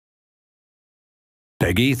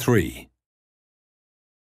Peggy 3.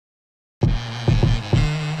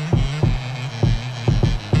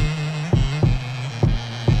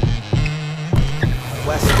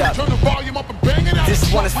 West up. Turn the volume up and bang it out.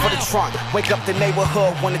 This one is for the trunk. Wake up the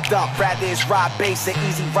neighborhood when the dump. Rather is ride bass and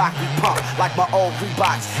easy rock we pump. Like my old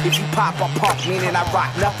Reeboks. If you pop, I pump. Meaning I rock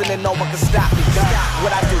nothing and no one can stop me. What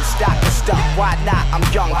I do, stop and stuff. Why not? I'm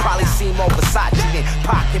young. Probably see more Versace than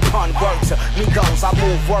pocket pun. Word to Migos. I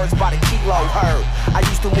move words by the kilo heard. I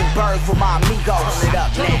used to move birds with my amigos. Turn it up,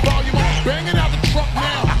 Turn the volume up and bang it out the truck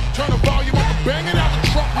now. Turn the volume up and bang it out the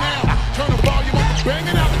truck now. Turn the volume up and bang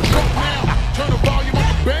it out the truck now. Turn the volume up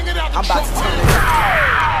and bang it out the truck now.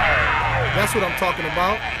 That's what I'm talking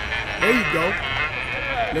about. There you go.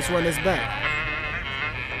 Let's run this back.